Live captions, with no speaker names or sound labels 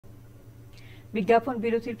বিজ্ঞাপন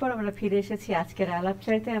বিরতির পর আমরা ফিরে এসেছি আজকের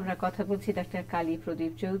আলাপচারিতে। আমরা কথা বলছি doctor Kali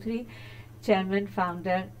Pradip Chowdhury, chairman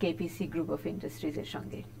founder KPC group of industries এর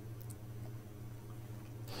সঙ্গে।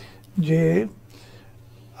 যে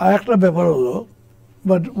আরেকটা ব্যাপার হলো,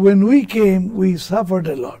 but when we came we suffered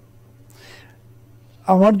এ লট।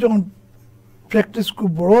 আমার যখন প্র্যাকটিস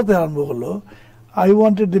খুব বড় হতে আরম্ভ হলো, I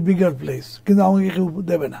wanted a bigger place, কিন্তু আমাকে কেউ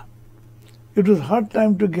দেবে না। ইট ওয়াজ hard time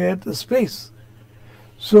to get space.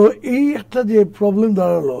 So এই একটা যে প্রবলেম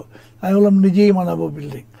দাঁড়ালো, আমি বললাম নিজেই বানাবো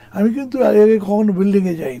বিল্ডিং। আমি কিন্তু আগে কখনো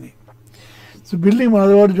বিল্ডিংয়ে যাইনি। সো বিল্ডিং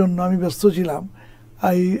বানাবার জন্য আমি ব্যস্ত ছিলাম।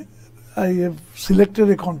 I have selected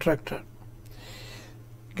A contractor,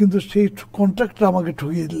 কিন্তু সেই কন্ট্রাক্টর আমাকে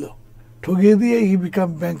ঠকিয়ে দিল। ঠকিয়ে দিয়ে হি বিকাম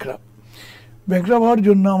ব্যাংকরাপ্ট। ব্যাংকরাপ্ট হওয়ার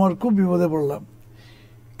জন্য আমার খুব বিপদে পড়লাম।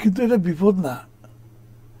 কিন্তু এটা বিপদ না,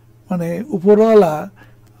 মানে উপরওয়ালা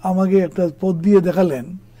আমাকে একটা পথ দিয়ে দেখালেন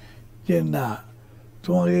যে না,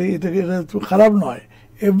 তোমাকে এটা তো খারাপ নয়,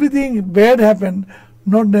 everything bad happen,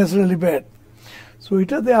 not necessarily bad. So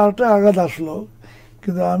এটাতে আরেকটা আঘাত আসলো।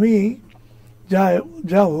 কিন্তু আমি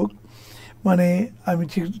যা হোক, মানে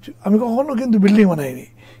আমি কখনো কিন্তু বিল্ডিং বানাইনি,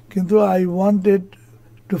 কিন্তু I wanted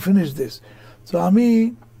to finish this. So আমি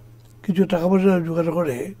কিছু টাকা পয়সা জোগাড়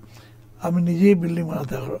করে আমি নিজেই বিল্ডিং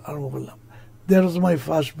বানাতে আরম্ভ করলাম। That was my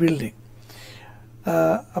first building.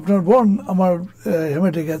 আপনার বোন আমার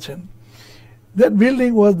হেমেটে গেছেন। That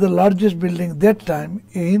building was the largest building that time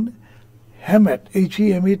in Hemet,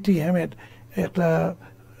 Hemet, Hemet, একটা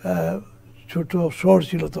ছোট শহর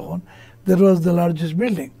ছিল তখন। That was the largest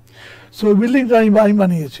building. So ওই বিল্ডিংটা আমি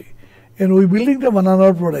বানিয়েছি। ওই বিল্ডিংটা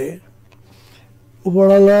বানানোর পরে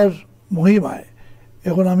উপরওয়ালার মহিমায়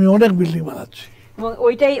এখন আমি অনেক বিল্ডিং বানাচ্ছি।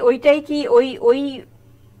 ওইটাই কি ওই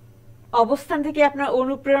অবস্থান থেকে আপনার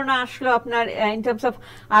অনুপ্রেরণা আসলো আপনার in terms of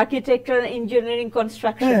architecture, engineering,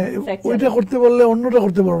 construction sector? ওইটা করতে পারলে অন্যটা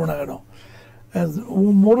করতে পারবো না কেন?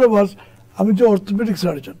 মোরওভার আমি যে অর্থোপেডিক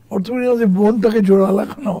সার্জন, অর্থোপেডিক যে বোনটাকে জোড়া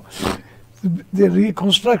লাগানো, যে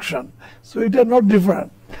রিকনস্ট্রাকশন, সো এটা not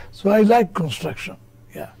different. So I like construction.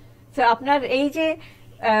 So আপনার এই যে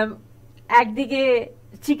একদিকে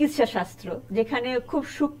চিকিৎসা শাস্ত্র, যেখানে খুব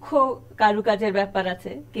সূক্ষ্ম কারুকাজের ব্যাপার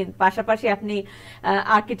আছে, কিন্তু পাশাপাশি আপনি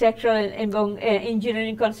আর্কিটেকচার এবং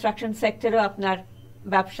ইঞ্জিনিয়ারিং, কনস্ট্রাকশন সেক্টরেও আপনার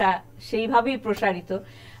ব্যবসা সেইভাবেই প্রসারিত,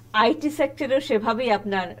 আইটি সেক্টরেও সেভাবেই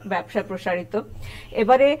আপনার ব্যবসা প্রসারিত।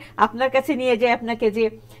 এবারে আপনার কাছে নিয়ে যায় আপনাকে যে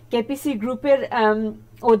কেপিসি গ্রুপের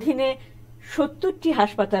অধীনে 70টি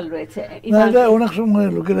হাসপাতাল রয়েছে। অনেক সময়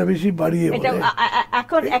লোকেরা বেশি বাড়িয়ে বলে।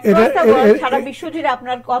 এখন সারা বিশ্ব জুড়ে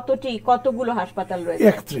আপনার কতগুলো হাসপাতাল রয়েছে?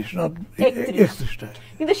 31টা।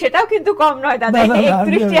 কিন্তু সেটাও কিন্তু কম নয় দাদা,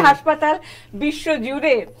 31টি হাসপাতাল বিশ্ব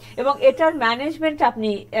জুড়ে। এবং এটার ম্যানেজমেন্ট আপনি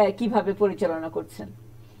কিভাবে পরিচালনা করছেন?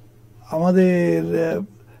 আমাদের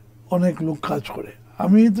অনেক লোক কাজ করে,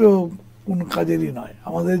 আমি তো কোনো কাজেরই নয়।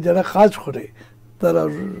 আমাদের যারা কাজ করে তারা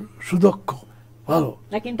সুদক্ষ, ভালো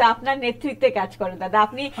না, কিন্তু আপনার নেতৃত্বে কাজ করেন দাদা।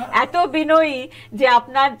 আপনি এত বিনয়ী যে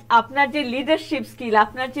আপনার যে লিডারশিপ স্কিল,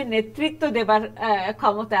 আপনার যে নেতৃত্ব দেবার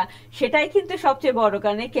ক্ষমতা, সেটাই কিন্তু সবচেয়ে বড়।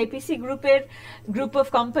 কারণ কেপিসি গ্রুপ অফ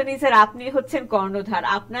কোম্পানিজ এর আপনি হচ্ছেন কর্ণধার।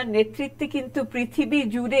 আপনার নেতৃত্বে কিন্তু পৃথিবী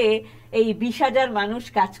জুড়ে এই 20,000 মানুষ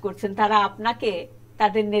কাজ করছেন, তারা আপনাকে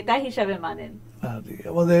তাদের নেতা হিসাবে মানেন,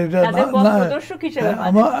 তাদের পথপ্রদর্শক হিসেবে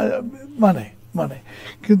মানে।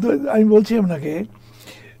 কিন্তু আমি বলছি আপনাকে,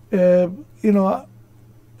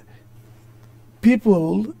 people,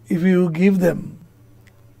 if you give them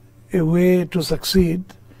a way to succeed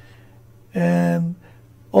and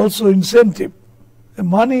also incentive,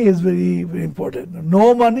 money is very, very important. No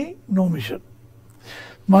money, no mission.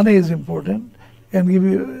 Money is important, and give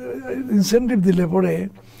you incentive dile pore,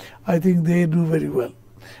 I think they do very well.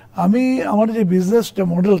 আমার যে বিজনেসটা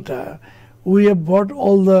মডেলটা, we have bought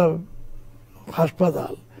all the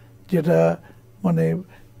হাসপাতাল যেটা মানে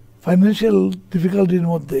financial ডিফিকাল্টির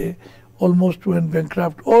মধ্যে almost went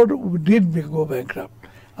bankrupt or did go bankrupt.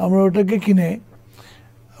 আমরা ওটাকে কিনে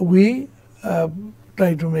we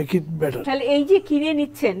try to make it better. তাহলে এই যে কিনে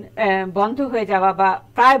নিচ্ছেন বন্ধ হয়ে যাওয়া বা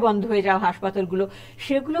প্রায় বন্ধ হয়ে যাওয়া হাসপাতালগুলো,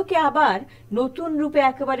 সেগুলোকে আবার নতুন রূপে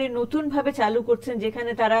একেবারে নতুন ভাবে চালু করছেন,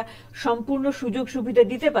 যেখানে তারা সম্পূর্ণ সুযোগ সুবিধা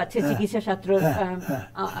দিতে পারছে চিকিৎসা ছাত্র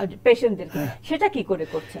পেশেন্টদেরকে। সেটা কি করে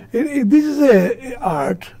করছেন? This is a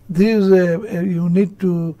art, this is a you need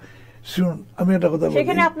to শুন। আমি একটা কথা বলি,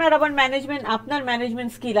 সেখানে আপনার আবার আপনার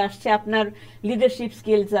ম্যানেজমেন্ট স্কিল আসছে, আপনার লিডারশিপ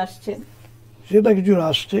স্কিলস আসছে, সেটা কিছু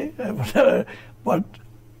আসছে, বাট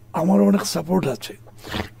আমার অনেক সাপোর্ট আছে।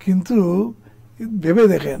 কিন্তু ভেবে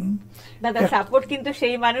দেখেন দাদা, সাপোর্ট কিন্তু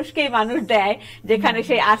সেই মানুষকেই মানুষ দেয় যেখানে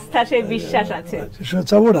সেই আস্থা, সেই বিশ্বাস আছে,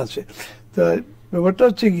 সাপোর্ট আছে। তো ব্যাপারটা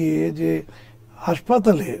হচ্ছে গিয়ে যে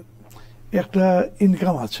হাসপাতালে একটা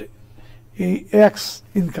ইনকাম আছে, এই এক্স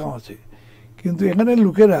ইনকাম আছে, কিন্তু এখানে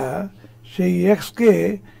লোকেরা সেই এক্সকে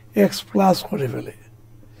এক্স প্লাস করে ফেলে।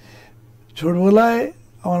 ছোটবেলায়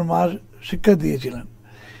আমার মা শিক্ষা দিয়েছিলেন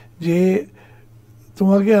যে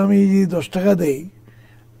তোমাকে আমি যে 10 টাকা দেই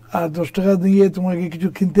আর 10 টাকা দিয়ে তোমাকে কিছু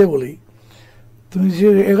কিনতে বলি, তুমি যে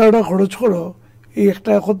 11টা খরচ করো, এই 1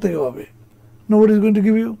 টাকা কোত্থেকে পাবে? Nobody is going to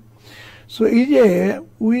give you. So এই যে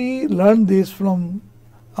উই লার্ন দিস ফ্রম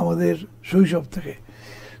আমাদের শৈশব থেকে।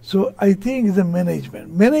 So I think is a management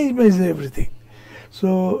is everything. So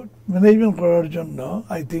management করার জন্য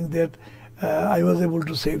I think that I was able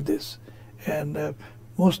to save this. And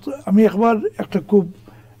আমি একবার একটা খুব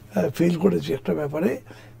ফেল করেছি একটা ব্যাপারে,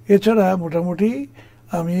 এছাড়া মোটামুটি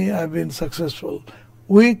আমি I been successful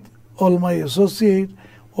with all my associate,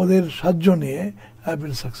 ওদের সাহায্য নিয়ে আই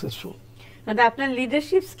বিন সাকসেসফুল। আপনার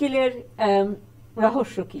লিডারশিপ স্কিলের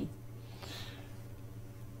রহস্য কি?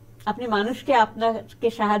 আপনি মানুষকে আপনাকে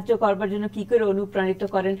সাহায্য করবার জন্য কি করে অনুপ্রাণিত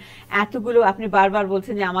করেন? এতগুলো আপনি বারবার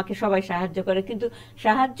বলছেন যে আমাকে সবাই সাহায্য করে, কিন্তু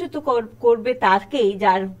সাহায্য তো করবে তাকেই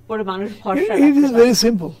যার উপরে মানুষ ভরসা রাখে। It is very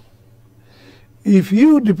simple. If you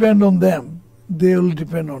depend on them, they will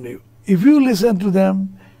depend on you. If you listen to them,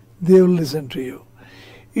 they will listen to you.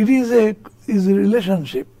 It is a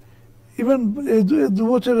relationship. Even 2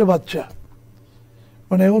 বছরের বাচ্চা,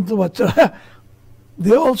 মানে এখন তো বাচ্চারা,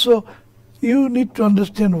 they also, you need to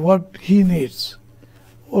understand what he needs.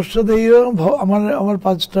 ওর সাথে এইরকম আমার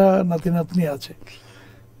 5টা নাতি নাতনি আছে,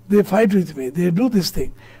 they fight with me, they do this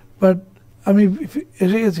thing, but আমি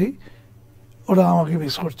এসে গেছি, ওরা আমাকে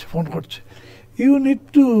মিস করছে, ফোন করছে। You need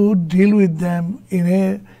to deal with them in a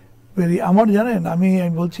very, আমার জানেন আমি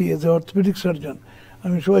বলছি এজ এ অর্থোপেডিক সার্জন,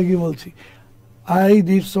 আমি সবাইকে বলছি I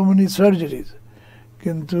did so many surgeries,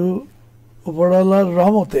 কিন্তু উপরওয়ালার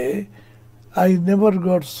রহমতে আই নেভার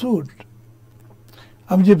গট সুড।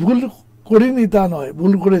 আমি যে ভুল করিনি তা নয়,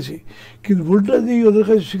 ভুল করেছি, কিন্তু ভুলটা যদি ওদের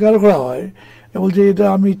কাছে স্বীকার করা হয়, বলছে এটা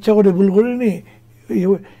আমি ইচ্ছা করে ভুল করিনি,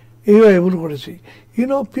 এইভাবে ভুল করেছি। You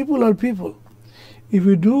know, people are people. If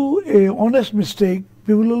you do a honest mistake,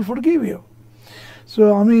 people will forgive you. So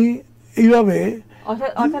আমি এইভাবে,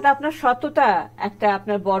 অর্থাৎ আপনার সততা একটা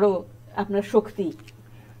আপনার বড় আপনার শক্তি।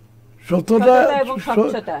 সততা এবং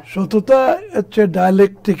স্বচ্ছতা। সততা হচ্ছে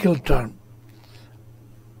ডায়ালেকটিক্যাল টার্ম।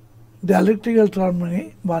 ডায়ালেকটিক্যাল টার্ম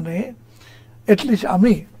মানে এটলিস্ট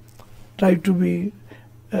আমি ট্রাই টু বি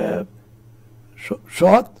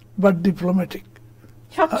সৎ বাট ডিপ্লোম্যাটিক।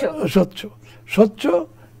 স্বচ্ছ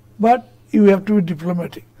but you have to B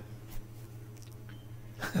diplomatic,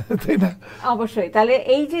 তাই না? অবশ্যই। তাহলে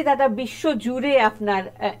এই যে দাদা বিশ্ব জুড়ে আপনার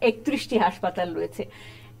 31টি হাসপাতাল রয়েছে,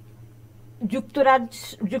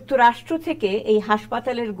 যুক্তরাষ্ট্র থেকে এই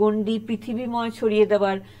হাসপাতালের গণ্ডি পৃথিবীময় ছড়িয়ে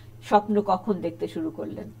দেওয়ার স্বপ্ন কখন দেখতে শুরু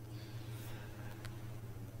করলেন?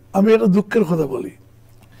 আমি একটা দুঃখের কথা বলি,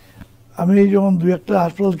 আমি যখন 2-1টা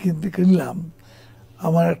হাসপাতাল কিনলাম,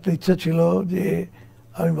 আমার একটা ইচ্ছা ছিল যে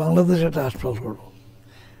আমি বাংলাদেশে একটা হাসপাতাল করবো।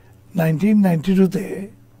 1992-তে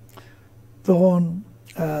তখন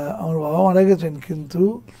আমার বাবা মারা গেছেন, কিন্তু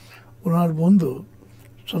ওনার বন্ধু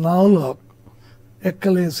সোনাউল হক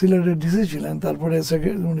এককালে সিলেটের ডিসি ছিলেন, তারপরে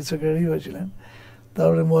উনি সেক্রেটারি হয়েছিলেন,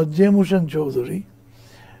 তারপরে মোয়াজ্জেম হোসেন চৌধুরী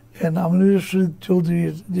এন্ড আমিনুর রশিদ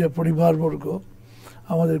চৌধুরীর যে পরিবারবর্গ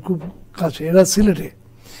আমাদের খুব কাছে, এরা সিলেটে।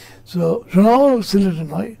 সো সোনাউল সিলেটে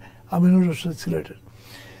নয়, আমিনুর রশিদ সিলেটের।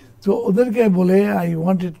 তো ওদেরকে বলে I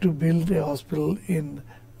wanted to build a hospital in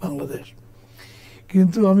Bangladesh.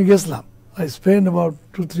 কিন্তু আমি গেছিলাম, আই স্পেন্ড অ্যাবাউট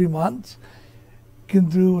 2-3 মান্থস,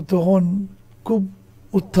 কিন্তু তখন খুব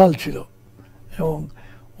উত্তাল ছিল এবং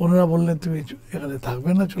ওনারা বললেন তুমি এখানে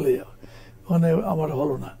থাকবে না, চলে যাও। ওখানে আমার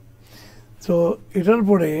হলো না। তো এটার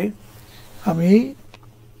পরে আমি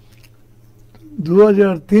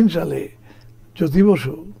 2003 সালে জ্যোতি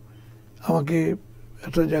বসু আমাকে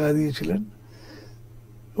একটা জায়গা দিয়েছিলেন,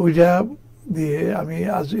 ওইটা দিয়ে আমি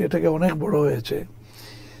আজ এটাকে অনেক বড় হয়েছে।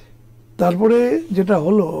 তারপরে যেটা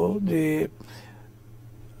হলো যে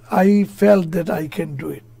I felt that I can do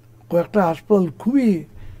it. কয়েকটা হাসপাতাল খুবই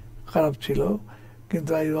খারাপ ছিল,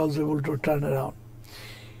 কিন্তু I was able to turn around.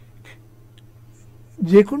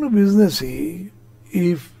 যে কোনো বিজনেসই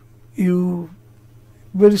if you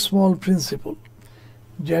very small principle,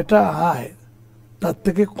 যেটা আয় তার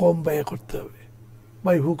থেকে কম ব্যয় করতে হবে,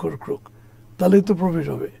 বাই হুক অর ক্রুক, তাহলেই তো প্রফিট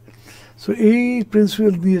হবে। সো এই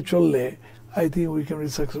প্রিন্সিপাল দিয়ে চললে I think we can be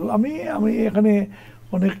successful. আমি এখানে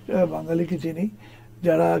অনেক বাঙালিকে চিনি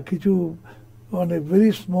যারা কিছু মানে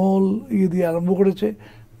ভেরি স্মল ইয়ে দিয়ে আরম্ভ করেছে,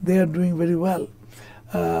 দে আর ডুইং ভেরি ওয়েল।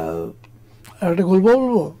 একটা গল্প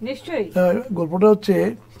বলবো? নিশ্চয়ই। গল্পটা হচ্ছে,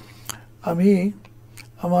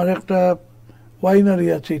 আমার একটা ওয়াইনারি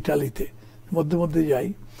আছে ইটালিতে, মধ্যে মধ্যে যাই।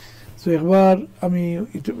 তো একবার আমি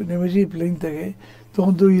নেমেছি প্লেন থেকে,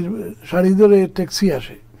 তখন তো শাড়ি ধরে ট্যাক্সি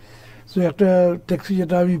আসে। তো একটা ট্যাক্সি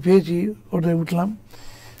যেটা আমি পেয়েছি ওটায় উঠলাম।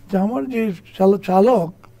 তো আমার যে চালক,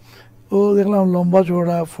 ও দেখলাম লম্বা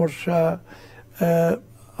চওড়া ফর্সা।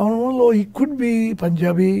 আমার মনে হলো ই could be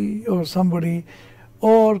panjabi or somebody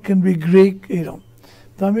or can be Greek, এরকম।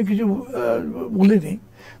 তো আমি কিছু বলিনি।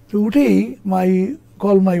 তো উঠেই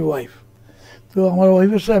কল মাই ওয়াইফ। তো আমার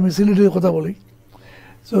ওয়াইফের সাথে আমি সিলেটের কথা বলি।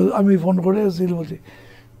 তো আমি ফোন করে সিলেট বলছি,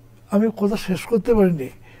 আমি কথা শেষ করতে পারিনি,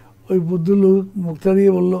 ওই বুদ্ধলোক মুখ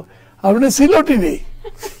তাড়িয়ে বললো, আপনি সিলেটি নেই।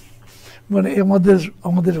 মানে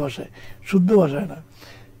আমাদের ভাষায়, শুদ্ধ ভাষায় না।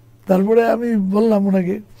 তারপরে আমি বললাম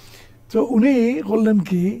ওনাকে, তো উনি করলেন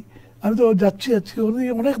কি, আমি তো যাচ্ছি উনি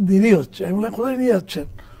অনেক দেরি হচ্ছে। আমি বললাম, কোথায় নিয়ে যাচ্ছেন?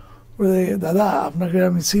 দাদা আপনাকে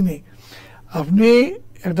আমি চিনি, আপনি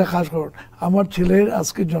একটা কাজ করুন, আমার ছেলের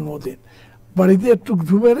আজকে জন্মদিন, বাড়িতে একটু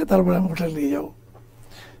ঘুমেরে তারপরে আমি হোটেল নিয়ে যাবো।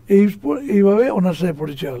 এইভাবে ওনার সাথে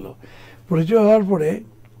পরিচয় হলো। পরিচয় হওয়ার পরে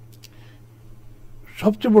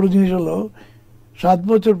সবচেয়ে বড় জিনিস হলো, 7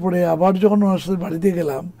 বছর পরে আবার যখন ওনার সাথে বাড়িতে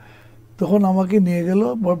গেলাম, তখন আমাকে নিয়ে গেল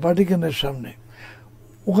ভাটিকানের সামনে।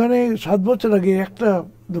 ওখানে 7 বছর আগে একটা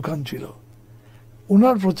দোকান ছিল।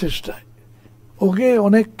 ওনার প্রচেষ্টায় ওকে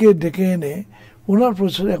অনেককে ডেকে এনে ওনার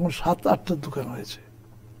প্রচেষ্টায় এখন 7-8টা দোকান হয়েছে।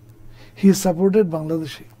 হি সাপোর্টেড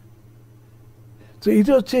বাংলাদেশি। তো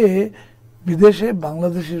এটা হচ্ছে বিদেশে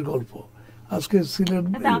বাংলাদেশের গল্প। আজকে সিলেট,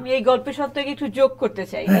 আমি এই গল্পের সাথে একটু যোগ করতে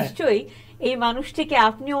চাই। নিশ্চয়ই এই মানুষটিকে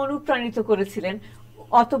আপনি অনুপ্রাণিত করেছিলেন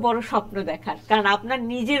অত বড় স্বপ্ন দেখার, কারণ আপনার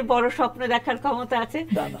নিজের বড় স্বপ্ন দেখার ক্ষমতা আছে,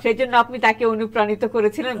 সেই জন্য আপনি তাকে অনুপ্রাণিত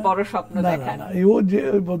করেছিলেন বড় স্বপ্ন দেখার। ও যে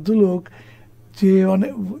ভদ্রলোক, যে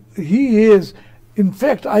অনেক he is,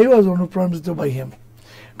 in fact I was অনুপ্রাণিত বাই হিম।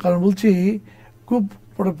 কারণ বলছি, খুব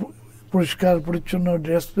পরিষ্কার পরিচ্ছন্ন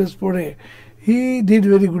ড্রেস ফ্রেস পরে, he did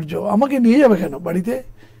very good job. আমাকে নিয়ে যাবে কেন বাড়িতে?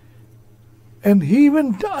 And he even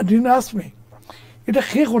didn't ask me, এটা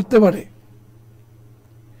কে করতে পারে?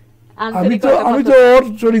 আমি তো ওর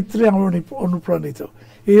চরিত্রে আমার অনুপ্রাণিত।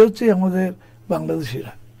 এই হচ্ছে আমাদের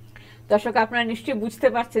বাংলাদেশিরা। দর্শক, আপনারা নিশ্চয়ই বুঝতে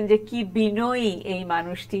পারছেন যে কি বিনয়ী এই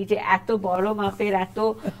মানুষটি, যে এত বড় মাপের, এত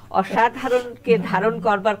অসাধারণকে ধারণ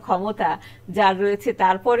করবার ক্ষমতা যার রয়েছে,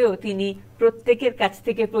 তারপরেও তিনি প্রত্যেকের কাছ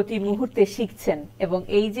থেকে প্রতি মুহূর্তে শিখছেন। এবং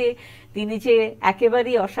এই যে তিনি যে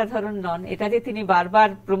একেবারেই অসাধারণ নন, এটা যে তিনি বারবার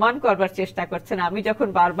প্রমাণ করবার চেষ্টা করছেন। আমি যখন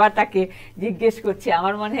বারবার তাকে জিজ্ঞেস করছি,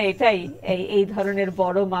 আমার মনে হয় এটাই এই ধরনের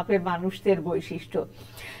বড় মাপের মানুষদের বৈশিষ্ট্য।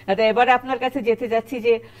 এবারে আপনার কাছে যেতে যাচ্ছি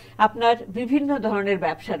যে আপনার বিভিন্ন ধরনের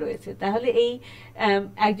ব্যবসা রয়েছে, তাহলে এই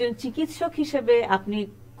একজন চিকিৎসক হিসেবে আপনি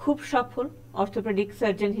খুব সফল, অর্থোপেডিক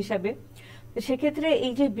সার্জন হিসাবে। সেক্ষেত্রে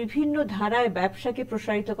এই যে বিভিন্ন ধারায় ব্যবসাকে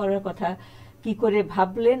প্রসারিত করার কথা কি করে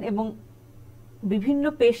ভাবলেন, এবং বিভিন্ন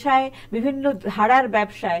পেশায় বিভিন্ন ধারার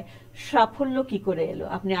ব্যবসায় সাফল্য কি করে এলো?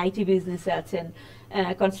 আপনি আইটি বিজনেসে আছেন,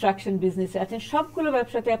 কনস্ট্রাকশন বিজনেসে আছেন, সবগুলো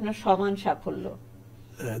ব্যবসাতে আপনার সমান সাফল্য।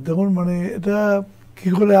 দেখুন, মানে এটা কি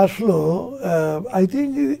করে আসলো? I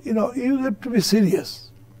think you have to be serious.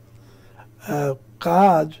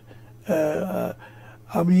 কাজ,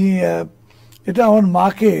 আমি এটা আমার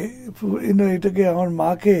মাকে,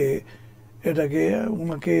 এটাকে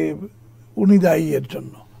ওনাকে উনি দায়ী এর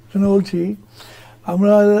জন্য। বলছি,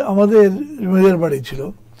 আমাদের মেয়েদের বাড়ি ছিল,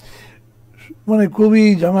 মানে খুবই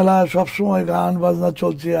ঝামেলা, সবসময় গান বাজনা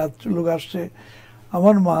চলছে, লোক আসছে।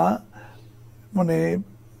 আমার মা মানে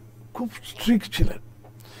খুব স্ট্রিক্ট ছিলেন।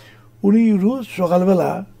 উনি রোজ সকালবেলা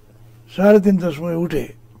 3:30টার সময় উঠে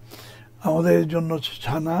আমাদের জন্য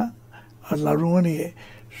ছানা আর লাড়ু বানিয়ে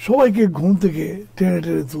সবাইকে ঘুম থেকে টেনে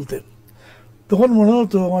টেনে তুলতেন। তখন মনে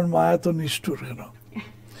হতো আমার মা এত নিষ্ঠুর কেন।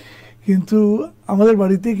 কিন্তু আমাদের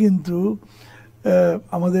বাড়িতে কিন্তু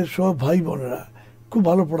আমাদের সব ভাই বোনেরা খুব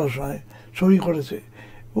ভালো পড়াশোনায় সবই করেছে।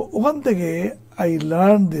 ওখান থেকে I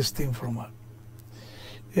learn this thing from her.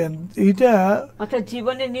 এইটা অর্থাৎ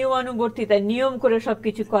জীবনে নিয়মানুবর্তিতা, নিয়ম করে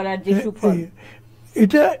সবকিছু করার যে সুফল,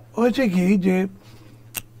 এটা হয়েছে কি যে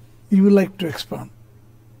ইউ লাইক টু এক্সপ্যান্ড,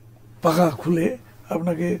 পাখা খুলে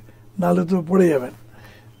আপনাকে, নাহলে তো পড়ে যাবেন।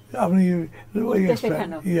 আপনি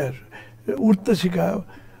উঠতে শেখা,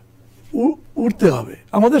 উঠতে হবে,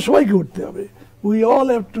 আমাদের সবাইকে উঠতে হবে। We all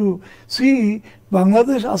have to C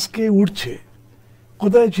Bangladesh আজকে উঠছে,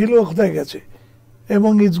 কোথায় ছিল কোথায় গেছে,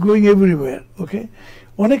 এবং ইটস গোয়িং এভরিওয়্যার। ওকে,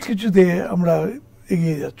 অনেক কিছুতে আমরা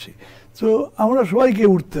এগিয়ে যাচ্ছি। তো আমরা সবাইকে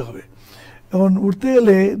উঠতে হবে। এখন উঠতে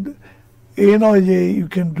গেলে এ নয় যে ইউ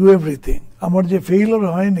ক্যান ডু এভরিথিং। আমার যে ফেইলিওর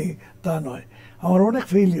হয়নি তা নয়, আমার অনেক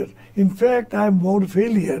failure. In fact I am more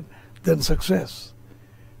failure then success.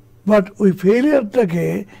 But ওই ফেইলিয়ারটাকে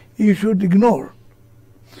ইউ শুড ইগনোর।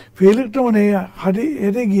 ফেইলিয়ারটা মানে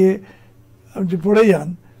হেঁটে গিয়ে আপনি পড়ে যান,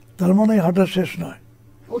 তার মানে হাঁটার শেষ নয়।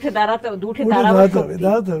 উঠে দাঁড়াতে উঠে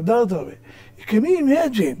দাঁড়াতে হবে। Can you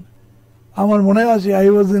imagine? আমার মনে আছে I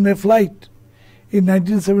was in a flight in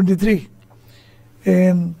 1973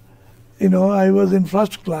 and I was in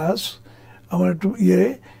first class.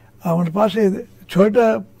 আমার পাশে 6টা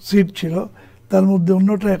সিট ছিল, তার মধ্যে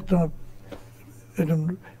অন্যটা একটা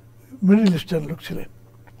মিডল ইস্টার্ন লোক ছিলেন।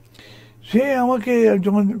 সে আমাকে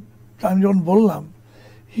আমি যখন বললাম,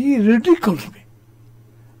 হি রিডিকুলড মি।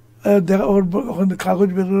 ওর কাগজ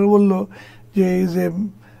বের করে বললো যে ইজ এ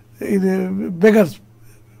বেগার্স,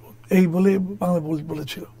 এই বলে বাংলা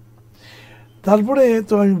বলেছিল। তারপরে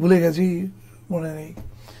তো আমি ভুলে গেছি, মনে নেই।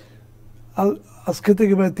 আজকে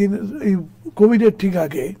থেকে প্রায় এই কোভিডের ঠিক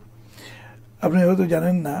আগে, আপনি হয়তো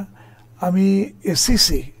জানেন না, আমি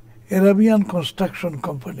এসিসি, এরাবিয়ান কনস্ট্রাকশন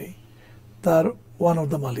কোম্পানি, তার ওয়ান অফ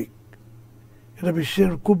দ্য মালিক। এটা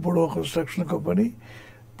বিশ্বের খুব বড় কনস্ট্রাকশন কোম্পানি।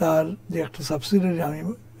 তার যে একটা সাবসিডিয়ারি,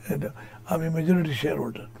 আমি মেজরিটি শেয়ার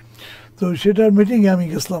হোল্ডার। তো সেটার মিটিংয়ে আমি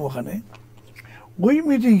গেছিলাম ওখানে। ওই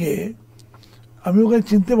মিটিংয়ে আমি ওখানে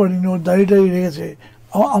চিনতে পারিনি, ওর দাঁড়িয়ে রেখেছে,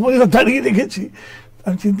 আমাকে দাঁড়িয়ে রেখেছি,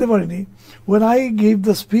 আমি চিনতে পারিনি। When I gave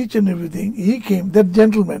the speech and everything, he came, that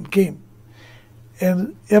gentleman came and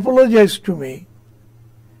apologized to me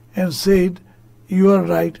and said, you are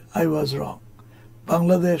right, I was wrong.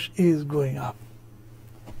 Bangladesh is going up.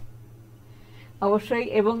 অবশ্যই।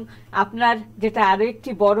 এবং আপনার যেটা আরো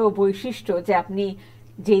একটি বড় বৈশিষ্ট্য, যে আপনি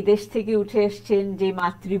যে দেশ থেকে উঠে এসছেন, যে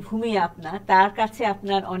মাতৃভূমি আপনার, তার কাছে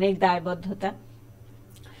আপনার অনেক দায়বদ্ধতা,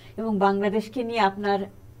 এবং বাংলাদেশকে নিয়ে আপনার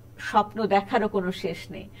স্বপ্ন দেখারও কোনো শেষ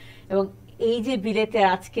নেই। এবং এই যে বিলেতে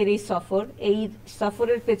আজকের এই সফর, এই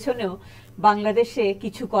সফরের পেছনেও বাংলাদেশে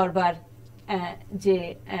কিছু করবার যে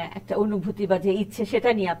একটা অনুভূতি বা যে ইচ্ছে, সেটা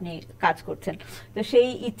নিয়ে আপনি কাজ করছেন। তো সেই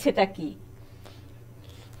ইচ্ছেটা কি?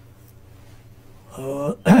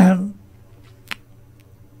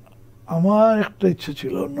 আমার একটা ইচ্ছে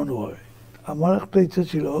ছিল অন্যভাবে। আমার একটা ইচ্ছে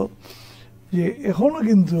ছিল যে এখনো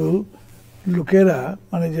কিন্তু লোকেরা,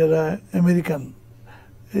 মানে যারা আমেরিকান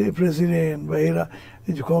প্রেসিডেন্ট বা এরা,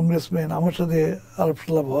 এই যে কংগ্রেসম্যান, আমার সাথে আলাপ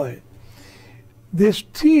সালাপ হয়, দে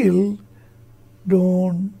স্টিল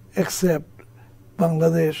ডোন্ট অ্যাকসেপ্ট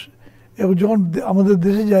বাংলাদেশ। এবং যখন আমাদের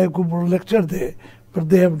দেশে যায় খুব বড় লেকচার দেয়, but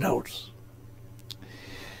they have doubts.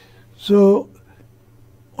 So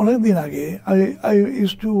অনেকদিন আগে I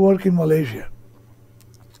use to work in Malaysia.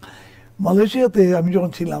 মালয়েশিয়াতে আমি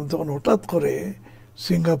যখন ছিলাম, তখন হঠাৎ করে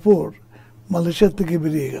সিঙ্গাপুর মালয়েশিয়ার থেকে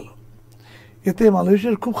বেরিয়ে গেল। এতে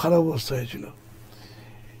মালয়েশিয়ার খুব খারাপ অবস্থা হয়েছিল।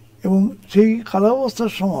 এবং সেই খারাপ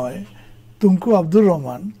অবস্থার সময় তুঙ্কু আব্দুর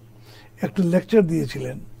রহমান একটা লেকচার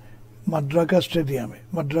দিয়েছিলেন মাদ্রাকা স্টেডিয়ামে।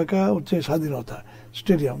 মাদ্রাকা হচ্ছে স্বাধীনতা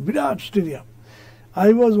stadium, Virat stadium. I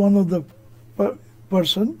was one of the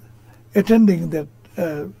person attending that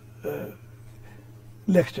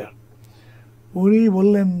lecture. উনি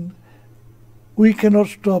বললেন, we cannot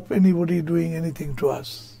stop anybody doing anything to us,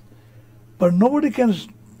 but nobody can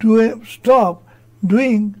stop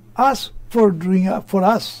doing us for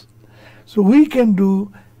us. So we can do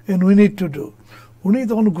and we need to do. উনি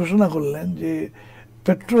তখন ঘোষণা করলেন যে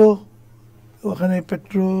ওখানে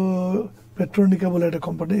পেট্রোনিকা বলে একটা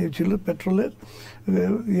কোম্পানি ছিল পেট্রোলের,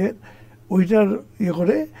 ওইটার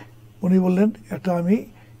করে উনি বললেন, একটা আমি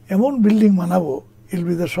এমন বিল্ডিং বানাবো, ইল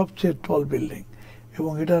বি দ্য সবচেয়ে টল বিল্ডিং,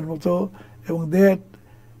 এবং এটার মতো, এবং that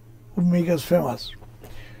would make us famous.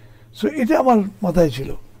 So এটা আমার মাথায় ছিল।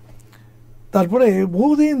 তারপরে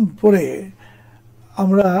বহুদিন পরে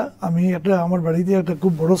আমার বাড়িতে একটা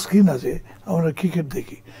খুব বড় স্ক্রিন আছে, আমরা ক্রিকেট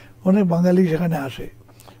দেখি, অনেক বাঙালি সেখানে আসে,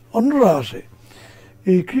 অন্যরা আসে।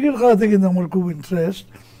 এই ক্রিকেট খেলাতে কিন্তু আমার খুব ইন্টারেস্ট।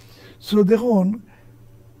 সো দেখুন,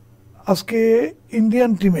 আজকে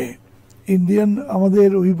ইন্ডিয়ান টিমে, আমাদের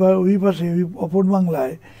ওই পাশে, ওই অপর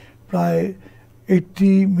বাংলায় প্রায়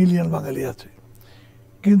 80 মিলিয়ন বাঙালি আছে,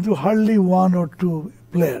 কিন্তু হার্ডলি 1 or 2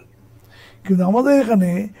 প্লেয়ার। কিন্তু আমাদের এখানে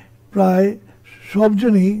প্রায়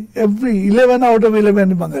সবজনই, every 11 out of 11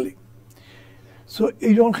 Bangali. So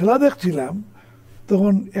এই যখন খেলা দেখছিলাম,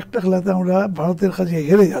 তখন একটা খেলাতে আমরা ভারতের কাছে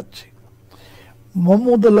হেরে যাচ্ছি।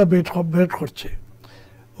 মোহাম্মদুল্লাহ ব্যাট করছে,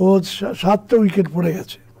 ও 7টা উইকেট পড়ে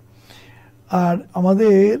গেছে, আর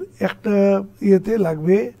আমাদের একটা ইয়েতে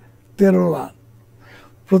লাগবে 13 রান।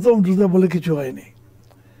 প্রথম দুটা বলে কিছু হয়নি।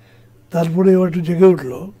 তারপরে ও একটু জেগে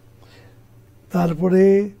উঠলো, তারপরে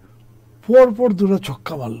পরপর 2টা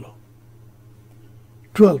ছক্কা মারল,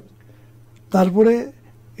 12। তারপরে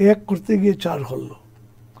 1 করতে গিয়ে 4 করলো,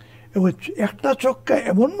 এবং একটা ছক্কা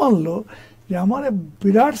এমন মারলো যে আমার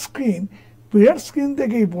বিরাট স্ক্রিন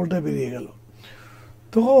থেকে এই বলটা বেরিয়ে গেল।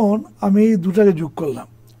 তখন আমি 2টাকে যোগ করলাম,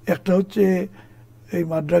 একটা হচ্ছে এই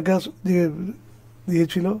মাদ্রাকাস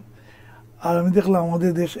দিয়েছিল, আর আমি দেখলাম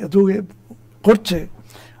আমাদের দেশ এত করছে,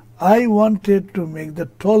 I wanted to make the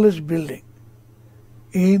tallest building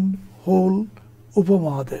in whole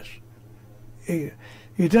উপমহাদেশ।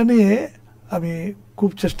 এটা নিয়ে আমি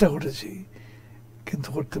খুব চেষ্টা করেছি, কিন্তু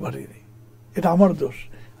করতে পারিনি। এটা আমার দোষ,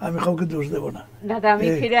 আমি কাউকে দোষ দেব না। দাদা, আমি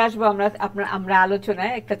ফিরে আসবো আমরা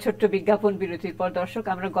আলোচনায় একটা ছোট্ট বিজ্ঞাপন বিরতির পর। দর্শক,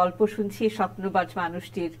 আমরা গল্প শুনছি স্বপ্নবাজ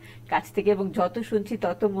মানুষটির কাছ থেকে, এবং যত শুনছি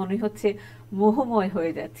তত মনে হচ্ছে মোহময়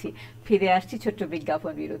হয়ে যাচ্ছি। ফিরে আসছি ছোট্ট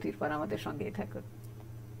বিজ্ঞাপন বিরতির পর, আমাদের সঙ্গেই থাকুন।